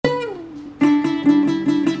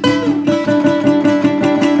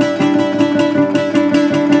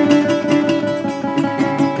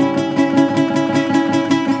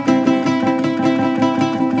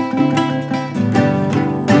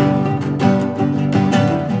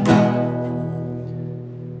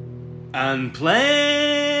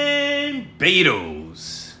Unplanned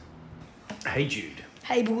Beatles. Hey Jude.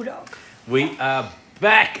 Hey Bulldog. We are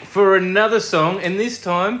back for another song, and this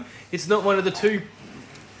time it's not one of the two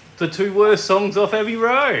worst songs off Abbey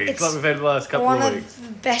Road, It's like we've had the last couple of weeks. One of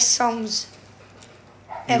the best songs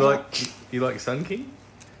ever. You like Sun King?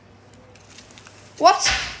 What?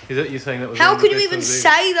 Is that you saying that was? How one of the could you best even songs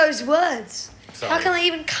say those words? Sorry. How can they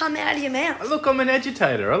even come out of your mouth? Look, I'm an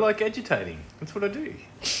agitator. I like agitating. That's what I do.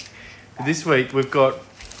 This week we've got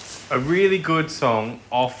a really good song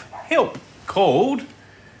off Help called...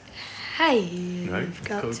 Hey, No, you've it's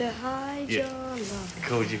got called- to hide yeah. your love.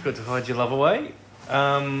 Called You've Got to Hide Your Love Away.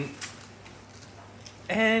 And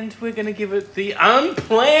we're going to give it the unplanned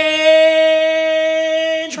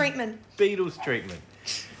Treatment. Beatles treatment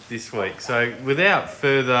this week. So without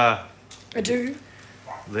further Ado.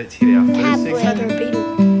 let's hit our first Feather segment.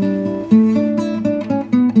 Beetle.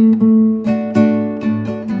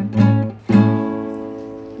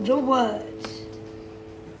 The words.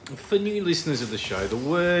 For new listeners of the show, the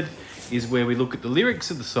word is where we look at the lyrics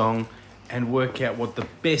of the song and work out what the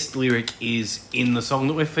best lyric is in the song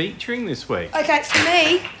that we're featuring this week. Okay, for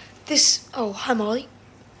me, this... Oh, hi Molly.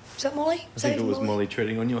 Is that Molly? I think it was Molly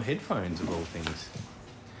treading on your headphones of all things.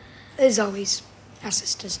 There's always our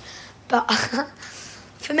sisters. But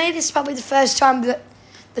for me, this is probably the first time that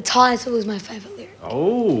the title is my favourite lyric.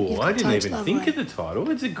 Oh, You've I got didn't to even love think away. of the title.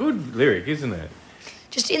 It's a good lyric, isn't it?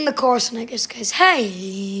 Just in the chorus, and it just goes, hey,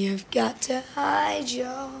 you've got to hide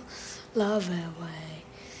your love away.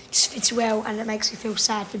 Just fits well, and it makes me feel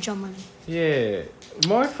sad for John Lennon. Yeah.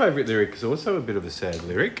 My favourite lyric is also a bit of a sad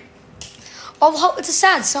lyric. Oh, it's a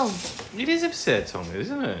sad song. It is a sad song,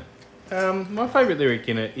 isn't it? My favourite lyric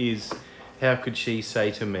in it is, how could she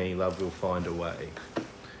say to me, love will find a way? I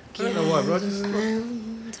don't know why, but I just...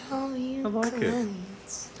 I like it.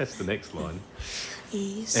 That's the next line.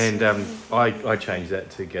 And I changed that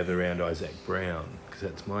to Gather Round Isaac Brown, because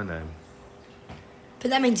that's my name.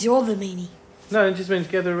 But that means you're the meanie. No, it just means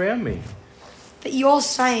gather around me. But you're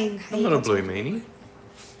saying... Hey, I'm not a blue meanie.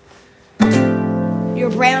 You're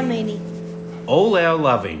a brown meanie. All our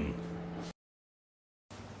loving.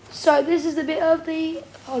 So this is the bit of the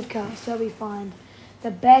podcast where we find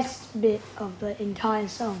the best bit of the entire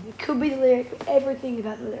song. It could be the lyric, but everything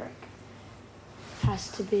about the lyric has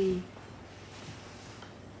to be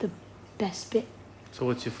the best bit. So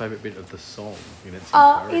what's your favourite bit of the song in its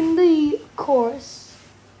entirety? In the chorus,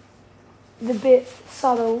 the bit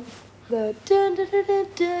subtle, the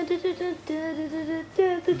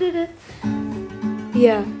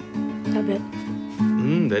yeah, that bit.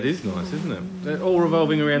 That is nice, isn't it? That all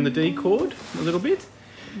revolving around the D chord a little bit.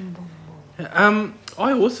 I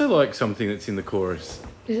also like something that's in the chorus,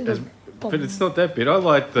 Is it the but it's not that bit. I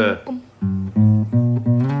like the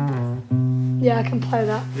yeah, I can play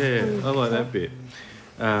that. I like that bit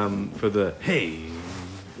for the hey,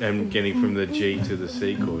 and getting from the G to the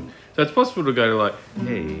C chord. So it's possible to go to like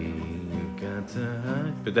hey, you got to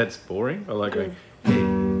hide, but that's boring. I like going hey,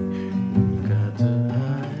 you got to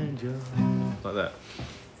hide your like that.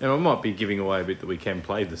 And I might be giving away a bit that we can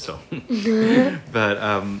play the song,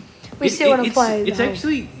 but We still want to play. It's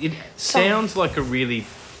actually it sounds like a really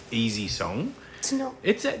easy song. It's not.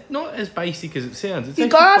 It's not as basic as it sounds. It's You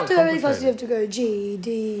actually have quite to go really fast. You complicated. have to go G,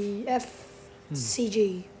 D, F, C,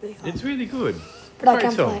 G. Really hard. It's really good. But I Great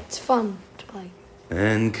can song. play. It's fun to play.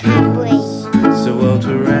 And Sir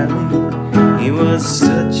Walter Raleigh, he was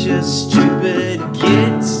such a stupid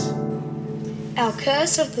git. Our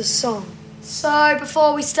curse of the song. So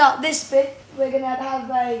before we start this bit, we're gonna have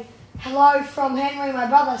a hello from Henry, my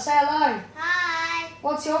brother. Say hello. Hi.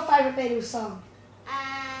 What's your favourite Beatles song?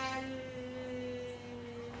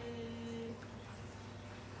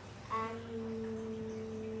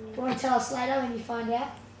 Do you want to tell us later when you find out?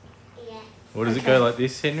 Yeah. What does it go like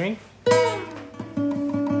this, Henry? Is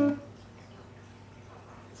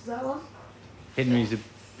that one? Henry's a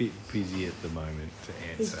bit busy at the moment to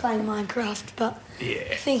He's answer. playing Minecraft, but I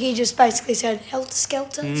Yeah. think he just basically said Helter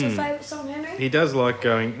Skelter is your favourite song, Henry? He does like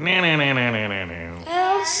going na na na na na na na.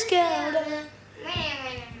 Helter Skelter.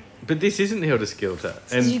 But this isn't Helter Skelter.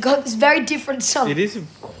 So And you got this very different song. it is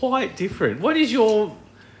quite different. What is your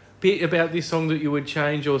bit about this song that you would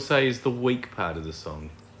change or say is the weak part of the song?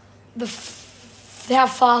 How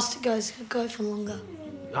fast it goes. Go for longer.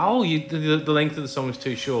 Oh, the length of the song is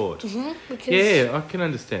too short. Because Yeah, I can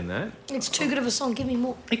understand that. it's too good of a song. Give me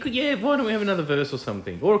more. It could, yeah. Why don't we have another verse or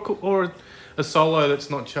something, or a solo that's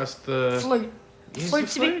not just the Flute. Is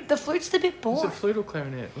Flute's it a bit. flute? The flute's a bit Is boring. it flute or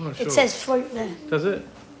clarinet? I'm not sure. It says flute there. Does it?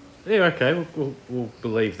 Yeah. Okay. We'll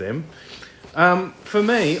believe them. For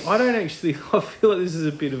me, I don't actually. I feel like this is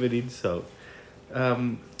a bit of an insult.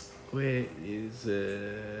 Where is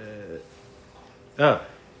Oh,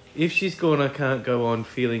 if she's gone, I can't go on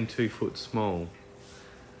feeling 2 foot small.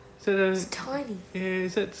 Is that It's tiny. yeah,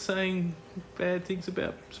 is that saying bad things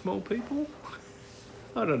about small people?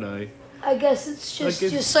 I don't know. I guess it's just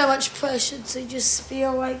guess- you're so much pressure to just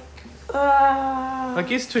feel like. I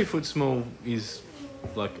guess 2 foot small is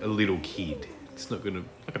like a little kid. It's not gonna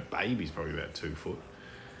like a baby's probably about 2 foot.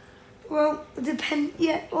 Well, it depends.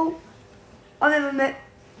 Yeah. Well, I've never met.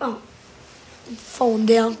 Oh, fallen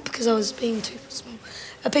down because I was being 2 foot small.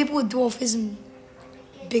 Are people with dwarfism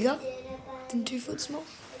bigger than 2 foot small?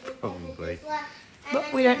 Probably.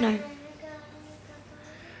 But we don't know.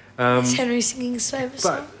 It's Henry singing his favourite But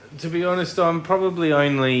song. to be honest, I'm probably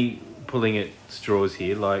only pulling at straws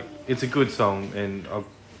here. Like, it's a good song, and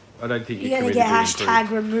I don't think You're it gonna can get really hashtag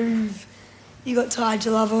remove. You got Tied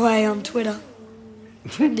Your Love Away on Twitter.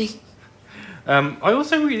 Trending. I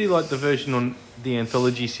also really like the version on the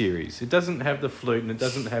anthology series. It doesn't have the flute and it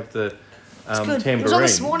doesn't have the It's good. tambourine. It was on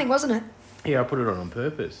this morning, wasn't it? Yeah, I put it on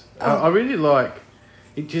purpose. Oh. I really like.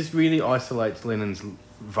 It just really isolates Lennon's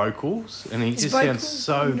vocals, and he His just sounds vocals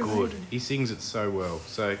so are good. underrated. He sings it so well.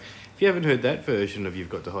 So if you haven't heard that version of You've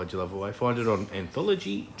Got to Hide Your Love Away, find it on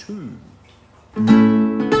Anthology 2.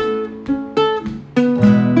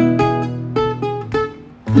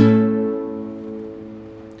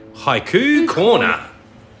 Haiku Corner.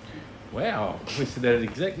 Wow, we said that at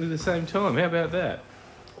exactly the same time. How about that?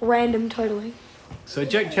 Random, totally. So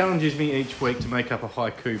Jack challenges me each week to make up a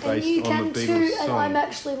haiku And based you on can the too, Beatles and song. I'm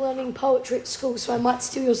actually learning poetry at school, so I might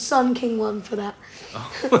steal your Sun King one for that.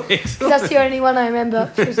 Oh, excellent. That's the only one I remember.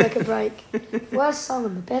 Feels like a break. Worst song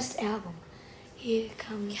on the best album. Here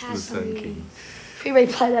comes the The Sun Sun King. King. Can we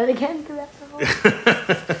replay that again? 'Cause that's the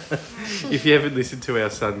whole- If you haven't listened to our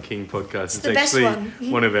Sun King podcast, it's the best actually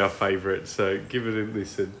one. one of our favourites, so give it a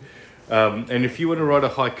listen. And if you want to write a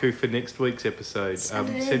haiku for next week's episode,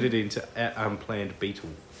 Send it in to @unplanned beetle.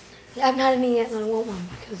 I haven't had any yet, and I want one.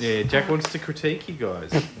 Because, Yeah, Jack wants to critique you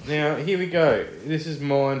guys. Now, here we go. This is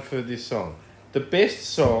mine for this song. The best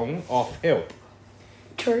song off Help.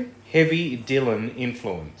 True. Heavy Dylan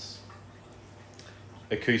influence.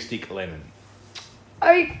 Acoustic Lennon.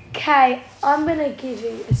 Okay, I'm going to give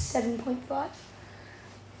you a 7.5.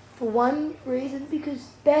 For one reason, because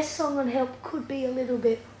best song on Help could be a little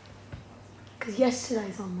bit... Because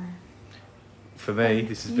yesterday's on there. For me,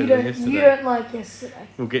 this is You better than don't- yesterday. You don't like yesterday.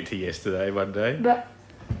 We'll get to yesterday one day. But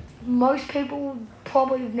most people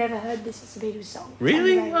probably have never heard this as a Beatles song. It's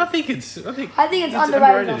Really? underrated. I think it's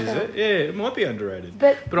underrated, is I it? feel. Yeah, it might be underrated.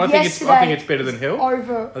 But I think it's better than Help.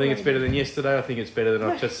 Over. I think it's better than yesterday. I think it's better than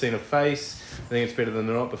I've just seen a face. I think it's better than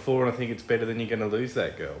the night before, and I think it's better than You're Gonna Lose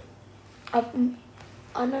That Girl.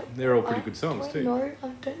 I know. They're all pretty good songs too. No, I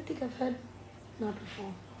don't think I've heard Night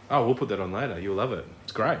Before. Oh, we'll put that on later. You'll love it.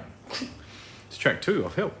 It's great. It's track 2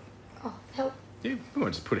 off Help. Oh, Help. Yeah, we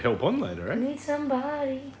might just put Help on later, I eh? need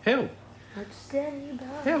somebody. Help. Not just anybody.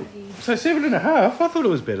 Help. So 7.5. I thought it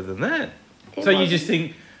was better than that. It So you wasn't. just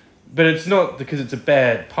think, but it's not because it's a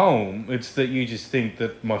bad poem. It's that you just think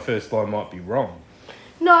that my first line might be wrong.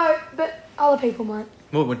 No, but other people might.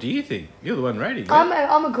 Well, what do you think? You're the one rating it.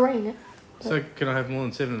 I'm agreeing it. So can I have more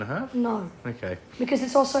than 7.5? No, Okay. because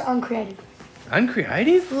it's also uncreative.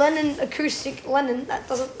 Uncreative? Lennon acoustic Lennon.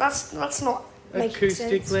 That's not making Acoustic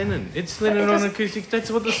sense. Lennon. It's But Lennon it on doesn't- acoustic. That's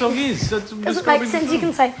what the song is. That's Doesn't describing make the sense. You song.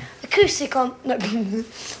 can say acoustic on no Lennon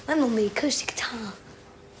on the acoustic guitar.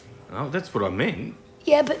 Oh, that's what I meant.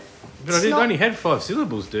 Yeah, but But it's I not only had 5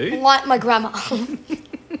 syllables, dude. like my grammar.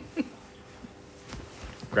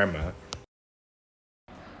 Grammar.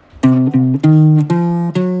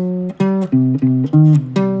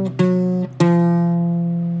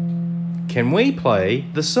 Can we play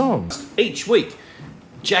the song? Each week,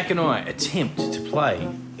 Jack and I attempt to play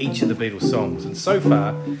each of the Beatles songs, and so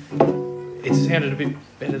far, it's sounded a bit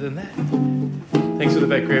better than that. Thanks for the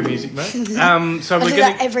background music, mate. So I we're do going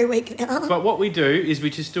that to. every week now. But what we do is we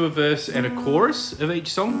just do a verse and a chorus of each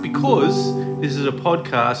song because this is a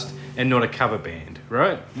podcast and not a cover band,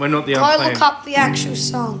 right? We're not the Go unplanned. look up the actual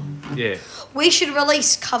song. Yeah. We should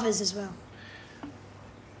release covers as well.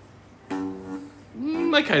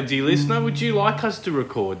 Okay, dear listener, would you like us to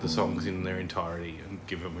record the songs in their entirety and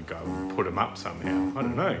give them a go and put them up somehow? I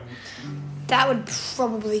don't know. That would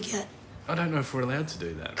probably get I don't know if we're allowed to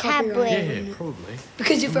do that. copyrighted. Yeah, probably.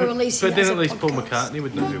 Because if we're releasing But it then as at a least Paul podcast. McCartney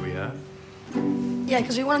would know who we are. Yeah,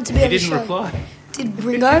 because we wanted to be He on the didn't show. reply. Did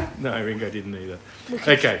Ringo? No, Ringo didn't either. We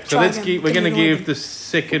could Okay, so try let's them, give. We're get going to annoyed. give the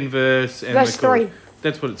second verse and Verse the chorus. 3.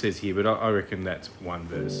 That's what it says here, but I reckon that's one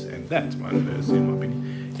verse and that's one verse in my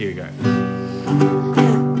opinion. Here we go.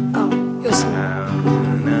 Oh, you're singing. How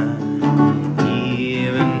can I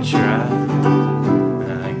even try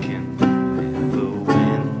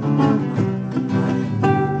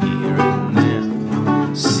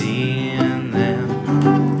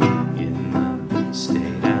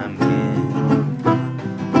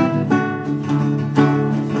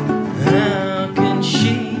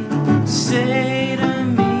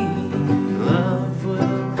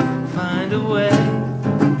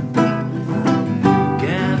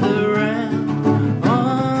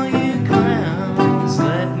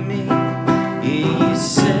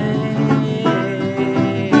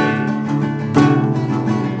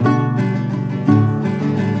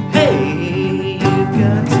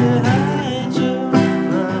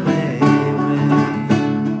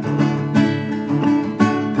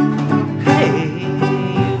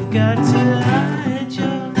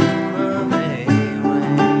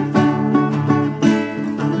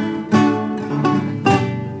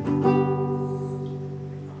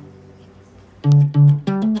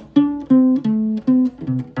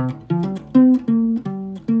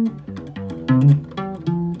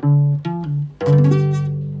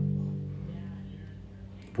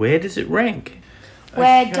does it rank?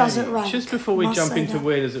 Where does it rank? Just before we Must jump say into that.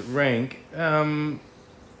 where does it rank,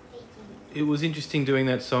 it was interesting doing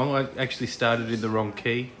that song. I actually started in the wrong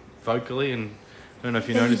key vocally, and I don't know if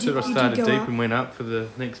you Yeah, you noticed did- it. I you did started go deep up. and went up for the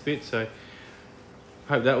next bit, so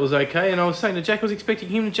hope that was okay. And I was saying to Jack, I was expecting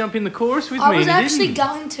him to jump in the chorus with I me. was and he actually didn't.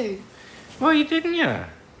 going to. Well, you didn't, ya?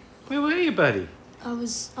 Where were you, buddy? I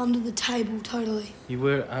was under the table totally. You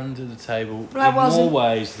were under the table But I in wasn't. more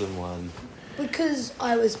ways than one. Because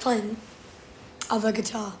I was playing other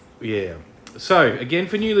guitar. Yeah. So, again,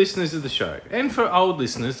 for new listeners of the show, and for old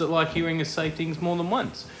listeners that like hearing us say things more than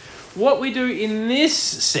once, what we do in this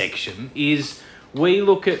section is we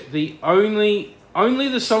look at the only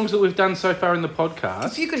the songs that we've done so far in the If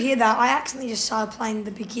podcast. you could hear that, I accidentally just started playing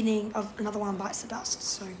the beginning of Another One Bites the Dust.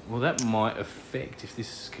 So Well, that might affect if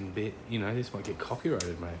this can be, this might get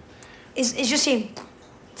copyrighted, mate. it's just him.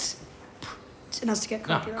 It has to get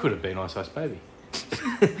No, copyright. it could have been Ice Ice Baby.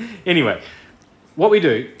 Anyway, what we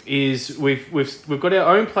do is we've got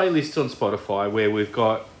our own playlists on Spotify where we've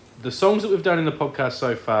got the songs that we've done in the podcast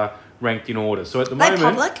so far ranked in order. So at the They moment,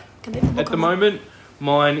 public. Can people at the comment? moment,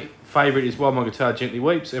 my favourite is While My Guitar Gently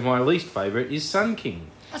Weeps, and my least favourite is Sun King.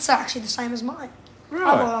 That's actually the same as mine.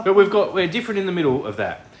 Right, but we're different in the middle of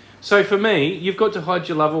that. So for me, You've Got to Hide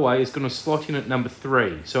Your Love Away is going to slot in at number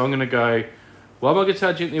 3. So I'm going to go While My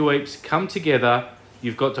Guitar Gently Weeps, Come Together,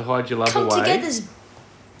 You've Got to Hide Your Love Come Away. Together's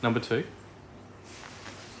Number 2.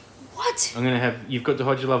 what? I'm going to have You've Got to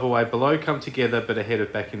Hide Your Love Away below Come Together, but ahead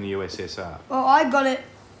of Back in the USSR. Well, I got it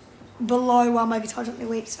below While My Guitar Gently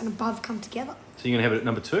Weeps and above Come Together. So you're going to have it at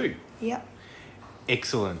number 2. Yep.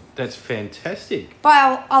 Excellent. That's fantastic.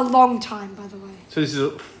 By a long time, by the way. So this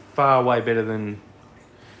is far way better than...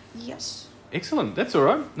 Yes. Excellent. That's all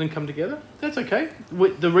right. Then Come Together. That's okay.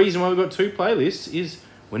 The reason why we've got 2 playlists is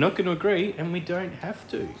we're not going to agree, and we don't have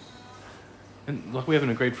to. And like we haven't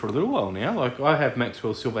agreed for a little while now. Like I have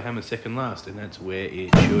Maxwell Silverhammer second last, and that's where it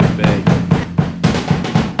should be.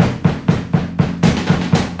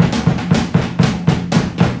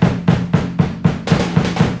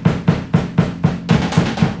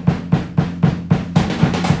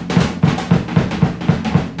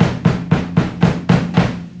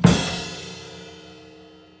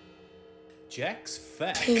 Jack's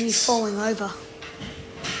Facts. He's falling over.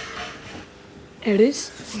 There it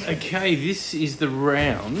is. Okay, this is the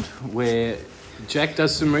round where Jack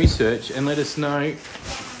does some research and let us know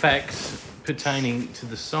facts pertaining to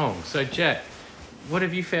the song. So, Jack, what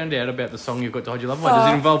have you found out about the song You've Got to Hide Your Love Away?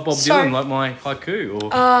 Does it involve Bob Dylan like my haiku? Or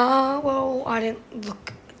Well, I didn't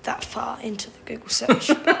look that far into the Google search.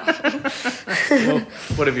 well,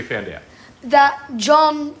 what have you found out? That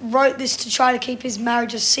John wrote this to try to keep his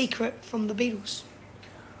marriage a secret from the Beatles.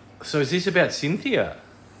 So, is this about Cynthia?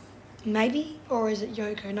 Maybe? Or is it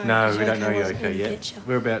Yoko? No, because we don't know wasn't Yoko in the yet. picture.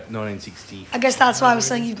 We're about 1960. I guess that's why I was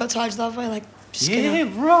saying You've Got to Hide Your Love Away. Like, just Yeah,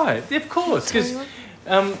 gonna- right. Of course, because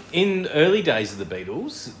Tell you in early days of the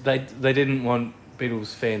Beatles, they didn't want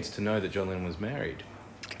Beatles fans to know that John Lennon was married.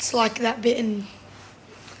 It's like that bit in...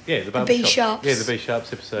 Yeah, the B Barbershop. Sharps. Yeah, the B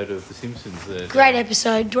Sharps episode of The Simpsons. Great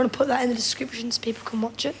episode. Do you want to put that in the description so people can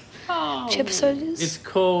watch it? Which episode it is? It's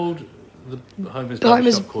called the Homer's The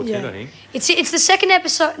Homer's- Barbershop Quartet, yeah. I think. It's the second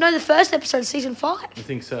episode... No, the first episode of season 5. I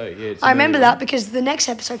think so, yeah. It's I remember another that because the next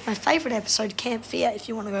episode, my favourite episode, Camp Fear, if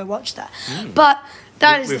you want to go watch that. Mm. But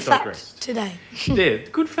that is We've the fact digressed. today. one. Yeah,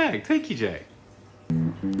 good fact. Thank you, Jack.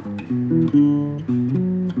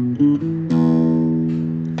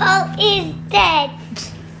 Paul is dead.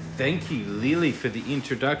 Thank you, Lily, for the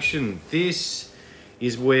introduction. This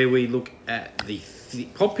is where we look at the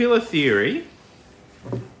popular theory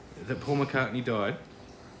that Paul McCartney died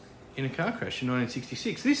in a car crash in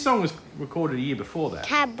 1966. This song was recorded a year before that,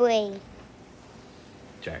 Cadbury.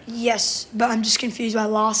 Jack. Yes, but I'm just confused by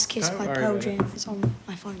Last Kiss Don't by worry Pearl about it. Jam. It's on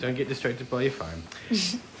my phone. Don't get distracted by your phone.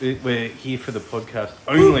 We're here for the podcast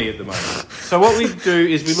only at the moment. So what we do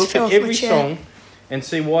is we look Fell at off my every chair. song and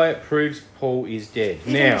see why it proves Paul is dead.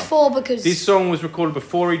 Even Now, before, because this song was recorded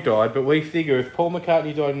before he died, but we figure if Paul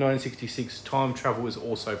McCartney died in 1966, time travel is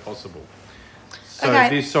also possible. So Okay.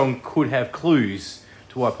 this song could have clues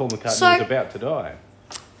to why Paul McCartney So- was about to die.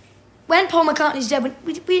 when Paul McCartney's dead,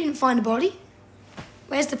 we didn't find a body.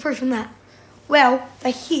 Where's the proof in that? Well,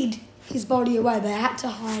 they hid his body away. They had to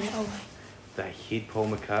hide it away. They hid Paul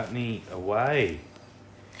McCartney away.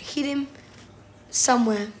 They hid him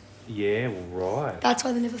somewhere. Yeah, well, right. That's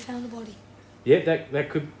why they never found the body. Yeah, that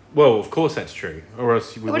could... Well, of course that's true. Or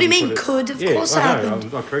else we What do you wouldn't mean put could? Of yeah, course I it know.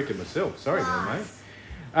 happened. I corrected myself. Sorry there, mate.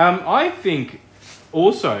 I think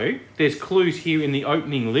also there's clues here in the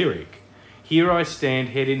opening lyric. Here I stand,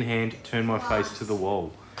 head in hand, turn my face to the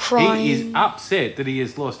wall. Crying. He is upset that he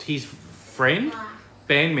has lost his friend,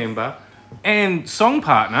 band member, and song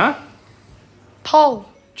partner, Paul.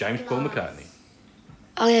 James Paul McCartney.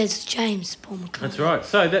 Oh yeah, it's James Paul McCartney. That's right.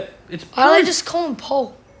 So it's Why don't they proof. just call him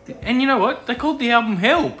Paul? And you know what? They called the album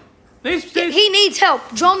Help. There's He needs help.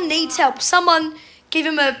 John needs help. Someone give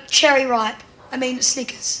him a cherry ripe.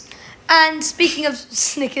 Snickers. And speaking of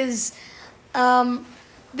Snickers,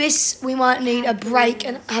 we might need a break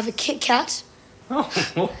and have a Kit Kat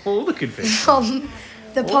all the confessions. from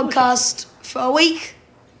the podcast for a week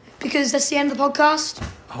because that's the end of the podcast.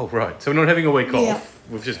 Oh, right. So we're not having a week Yeah. off.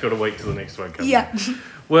 We've just got to wait till the next one comes. Yeah.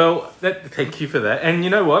 Well, thank you for that. And you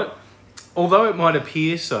know what? Although it might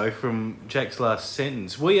appear so from Jack's last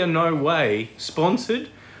sentence, we are no way sponsored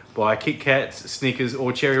by Kit Kats, Snickers,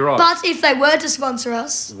 or Cherry Ripe. But if they were to sponsor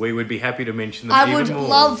us, We would be happy to mention them I even would more.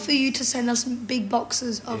 love for you to send us big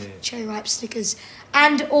boxes of Yeah. cherry ripe Snickers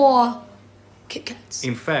and or Kit Kats.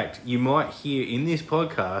 In fact, you might hear in this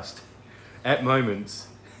podcast, at moments,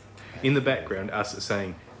 in the background, us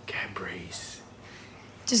saying, Cadbury's.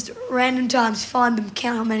 Just random times, find them,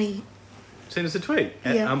 count how many. Send us a tweet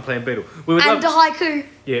at Yeah. Unplanned Beetle. We would And love a haiku.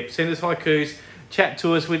 Yep, send us haikus, chat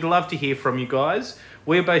to us. We'd love to hear from you guys.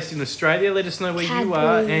 We're based in Australia. Let us know where you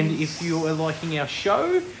are and if you are liking our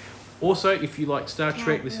show. Also, if you like Star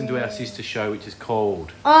Trek, listen to our sister show, which is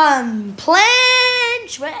called... Unplanned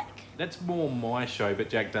Trek. That's more my show, but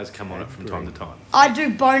Jack does come on it from time to time. I do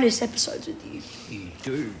bonus episodes with you, You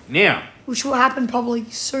do. Now, which will happen probably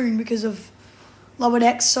soon because of Lower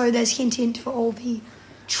Decks. So there's hint for all the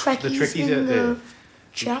Trekkies, Trekkies in out the there.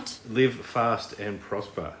 chat. live fast and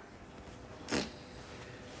prosper.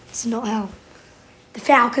 It's not how the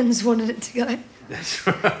Falcons wanted it to go. That's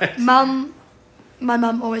right. My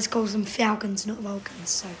mum always calls them Falcons, not Vulcans.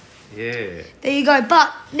 So Yeah. there you go.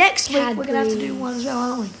 But next week we're gonna have to do one as well,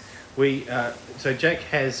 aren't we? So Jack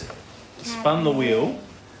has spun the wheel,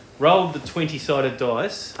 rolled the 20-sided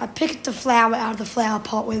dice. I picked the flower out of the flower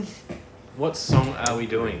pot with. What song are we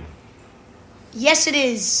doing? Yes, it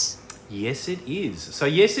is. Yes, it is. So,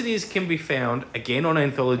 Yes, It Is can be found again on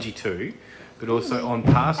Anthology 2, but also on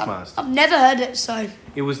Pastmaster. I've never heard it, so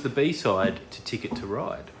It was the B-side to Ticket to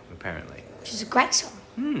Ride, apparently. which is a great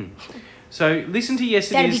song. So, listen to Yes,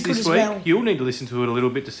 It That'd Is be good this as week. well. You'll need to listen to it a little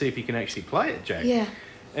bit to see if you can actually play it, Jack. Yeah.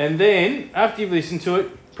 And then, after you've listened to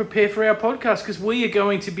it, prepare for our podcast because we are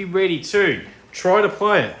going to be ready to try to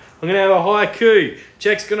play it. I'm going to have a haiku.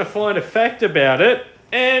 Jack's going to find a fact about it.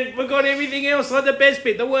 And we've got everything else, like the best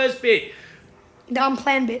bit, the worst bit. The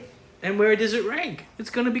unplanned bit. And where does it rank? It's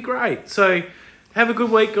going to be great. So, have a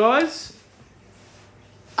good week, guys.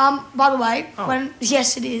 By the way, Oh. when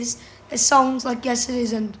Yes It Is, there's songs like Yes It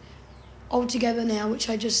Is and All Together Now, which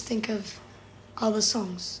I just think of other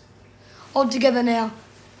songs. All Together Now,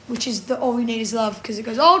 which is the All We Need Is Love, because it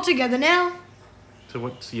goes All Together Now. So,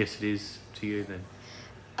 what's Yes It Is to you then?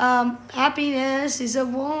 Happiness is a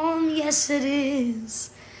warm yes it is.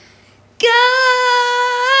 Go.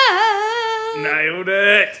 Nailed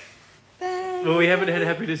it! Well, we haven't had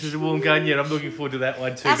Happiness is a Warm Gun yet. I'm looking forward to that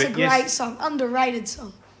one too. That's a but great yes, song, underrated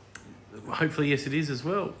song. hopefully, Yes It Is as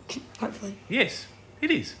well. Hopefully. Yes, it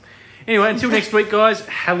is. Anyway, until next week, guys,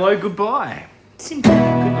 hello, goodbye. Simple. Good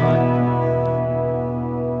night.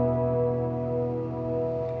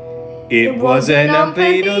 It was an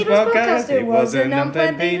Unplayed Beatles podcast. It was an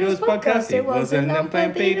Unplayed Beatles podcast. It was an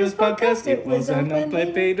Unplayed Beatles podcast. It was an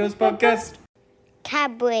Unplayed Beatles podcast.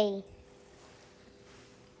 Cadbury.